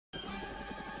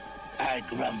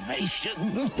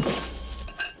aggravation.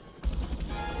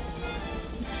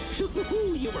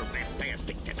 You were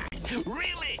fantastic tonight.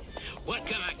 Really? What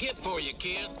can I get for you,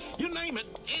 kid? You name it,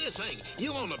 anything.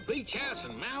 You want a beach house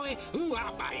in Maui? Ooh,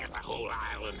 I'll buy you the whole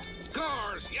island.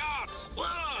 Cars, yachts, what?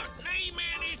 Name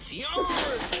it, it's yours.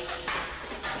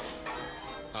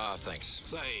 Thanks.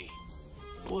 Say,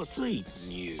 what's eating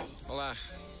you? Well,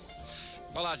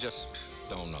 I just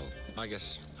don't know. I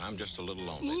guess I'm just a little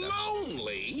lonely.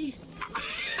 Lonely?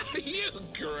 Are you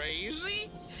crazy?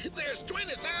 There's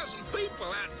 20,000 people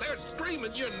out there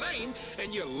screaming your name,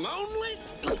 and you're lonely?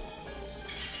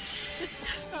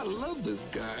 I love this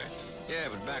guy. Yeah,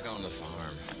 but back on the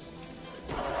farm.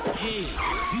 Hey,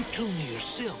 you told me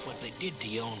yourself what they did to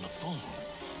you on the farm.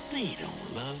 They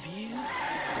don't love you.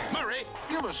 Murray,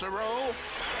 give us a roll.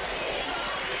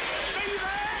 See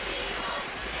that?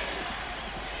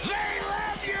 They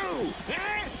love you!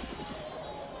 Eh?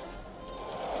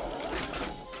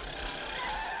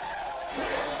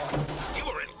 You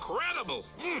were incredible.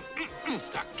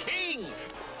 The king.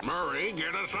 Murray,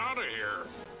 get us out of here.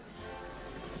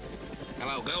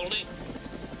 Hello, Goldie.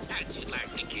 How'd you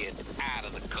like to get out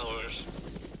of the course?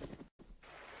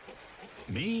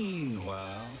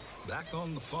 Meanwhile, back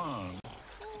on the farm.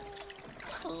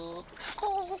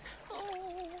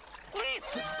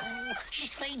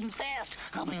 She's fading fast.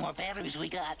 How many more batteries we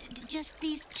got? Just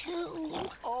these two.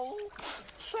 Oh,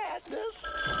 sadness.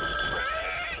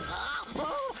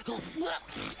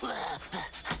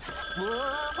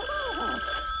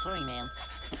 Sorry, ma'am.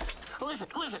 Who is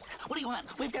it? Who is it? What do you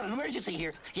want? We've got an emergency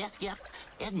here. Yeah.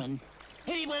 Edmund.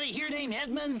 Anybody here named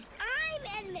Edmund? I'm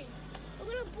Edmund. The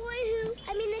little boy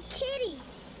the kitty.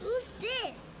 Who's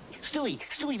this?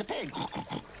 Stewie the pig.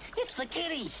 It's the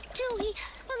kitty. Stewie,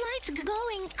 the lights are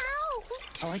going out.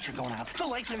 The lights are going out. The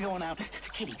lights are going out.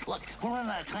 Kitty, look, we're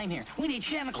running out of time here. We need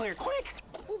Chanticleer, quick.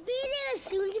 We'll be there as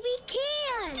soon as we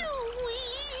can.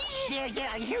 Stewie.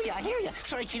 Yeah, I hear you.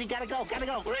 Sorry, Kitty, gotta go.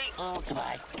 Oh,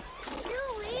 goodbye.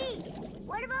 Stewie,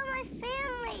 what about my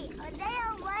family? Are they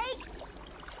all right?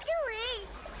 Stewie.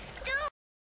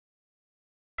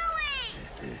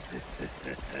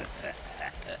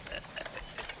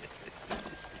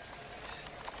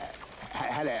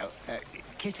 Hello,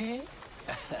 Kitty?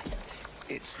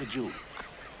 It's the Duke.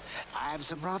 I have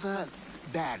some rather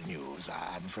bad news,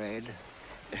 I'm afraid.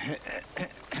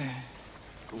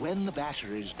 When the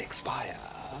batteries expire,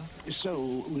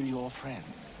 so will your friends.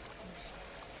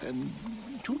 And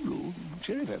Toodle-oo,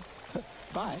 cheerio.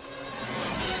 Bye.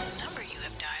 The number you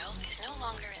have dialed is no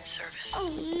longer in service.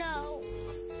 Oh, no.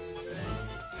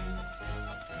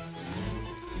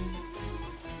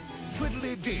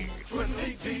 Tweedle-Le-De,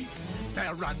 Tweedle-Le-De.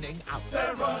 They're running out.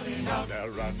 They're running out.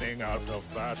 They're running out of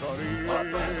batteries.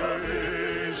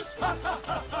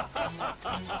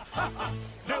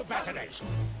 No batteries.